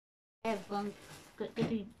Hey everyone,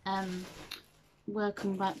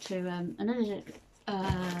 welcome back to another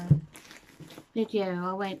video.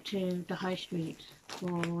 I went to the high street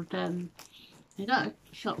called, I got a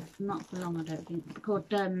shop not for long I don't think, called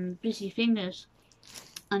Busy Fingers.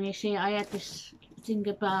 And you see I had this thing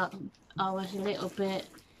about, I was a little bit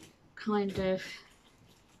kind of,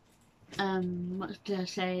 what did I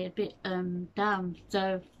say, a bit down.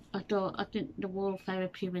 So I think the wall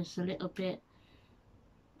therapy was a little bit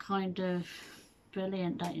kind of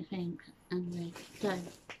brilliant, don't you think? And so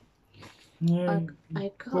No,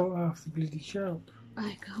 I got bought half the bloody shop.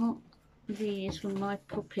 I got these from my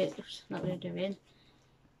puppets that we're doing.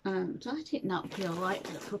 So I think that'll be alright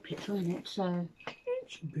for the puppets, won't it? So It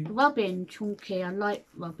should be. Robin, Chunky, I like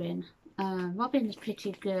Robin. Robin's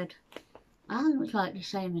pretty good. I looks like the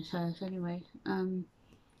same as hers anyway.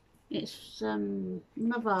 It's one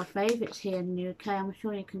of our favourites here in the UK. I'm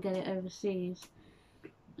sure you can get it overseas.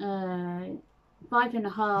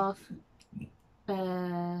 5.5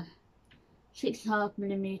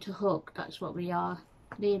 6.5mm hook, that's what we are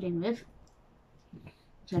dealing with.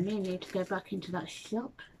 So we need to go back into that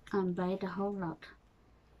shop and buy the whole lot.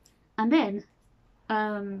 And then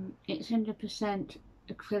it's 100%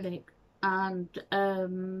 acrylic and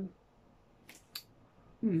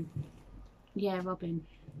yeah, Robin.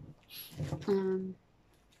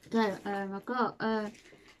 I got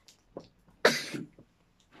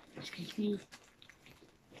excuse me,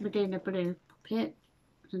 we're doing a blue puppet,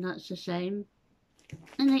 so that's the same.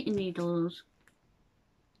 And knitting needles.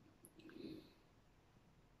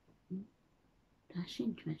 That's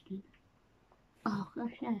interesting. Oh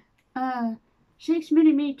gosh, yeah.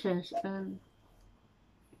 6mm.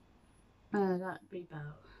 That'd be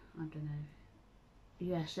about, I don't know,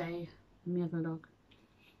 USA. Let me have a look.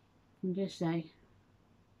 And just say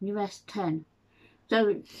US 10.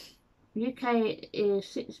 So UK is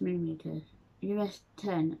 6mm, US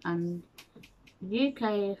 10, and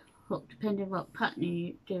UK hook, depending what pattern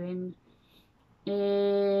you're doing,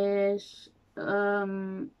 is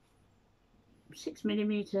 6mm,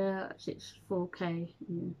 6/4K.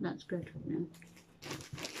 That's good. Yeah.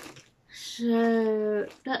 So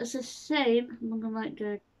that's the same. I'm gonna might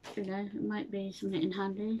do, you know, it might be something in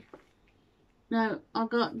handy. Now I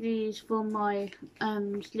got these for my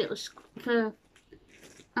little for.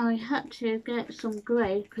 I had to get some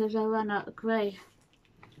grey because I ran out of grey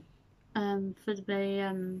for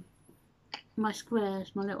the my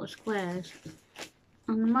squares, my little squares.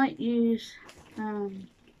 And I might use for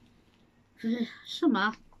the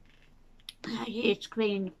summer. I used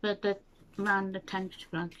green for the around the temperature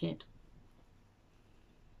blanket.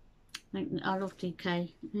 I love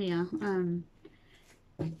DK. Yeah.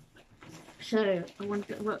 So I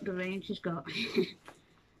wonder what the range has got.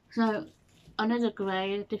 So another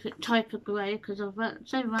grey, a different type of grey, because I've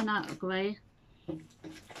run out of grey.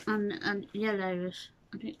 And yellows.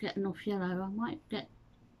 I didn't get enough yellow. I might get.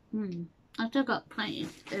 I still got plenty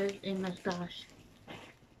in my stash.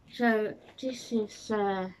 So this is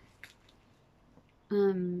the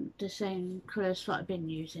same colours that I've been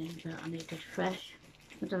using, but I needed fresh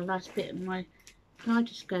for the last bit of my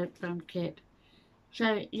kaleidoscope blanket.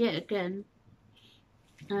 So yet again,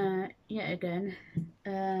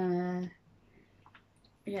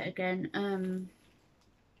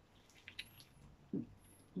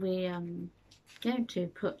 we going to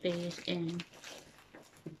put these in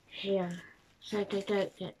here so they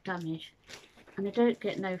don't get damaged and they don't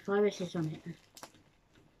get no viruses on it.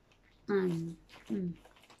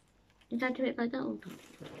 Did I do it like that all the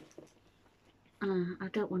time? I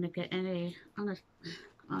don't want to get any, honest,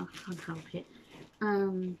 I can't help it,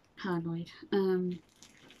 paranoid.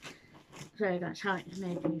 So that's how it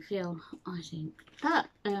made me feel, I think.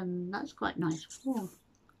 That's quite nice. Oh.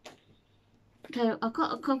 So I've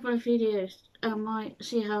got a couple of videos. I might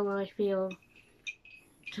see how I feel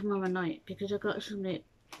tomorrow night because I've got something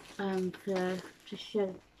to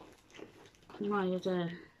show my other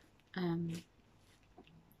I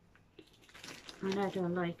know I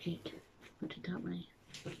don't like it, put it that way.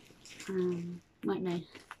 Might know,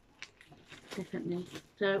 definitely.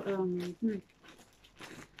 So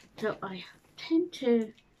so I tend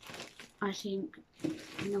to, I think,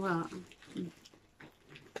 you know what, and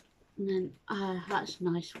then that's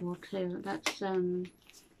nice wool too. That's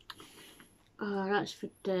that's for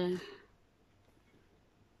the,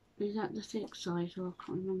 is that the thick size? Or I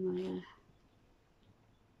can't remember.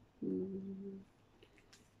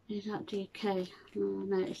 Is that DK? Oh,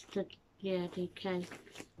 no, it's the, yeah, DK.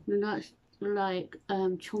 And that's like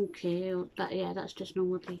chunky, or that, yeah, that's just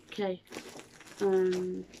normal DK.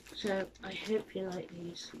 So I hope you like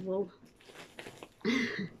these wool.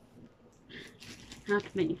 how to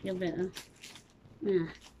make you feel better. Yeah,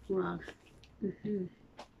 well,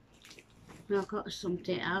 I've got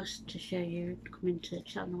something else to show you coming to the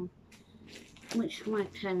channel, which my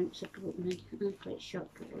parents have brought me. I'm quite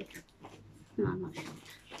shocked really. No, I'm not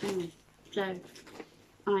shocked. Anyway, so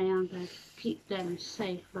I am going to keep them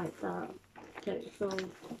safe like that. So it's all,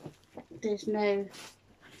 there's no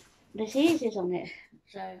diseases on it.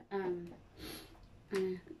 So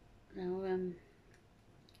if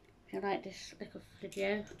you like this little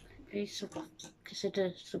video, please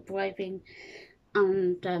consider subscribing,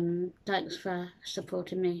 and thanks for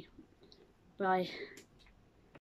supporting me. Bye.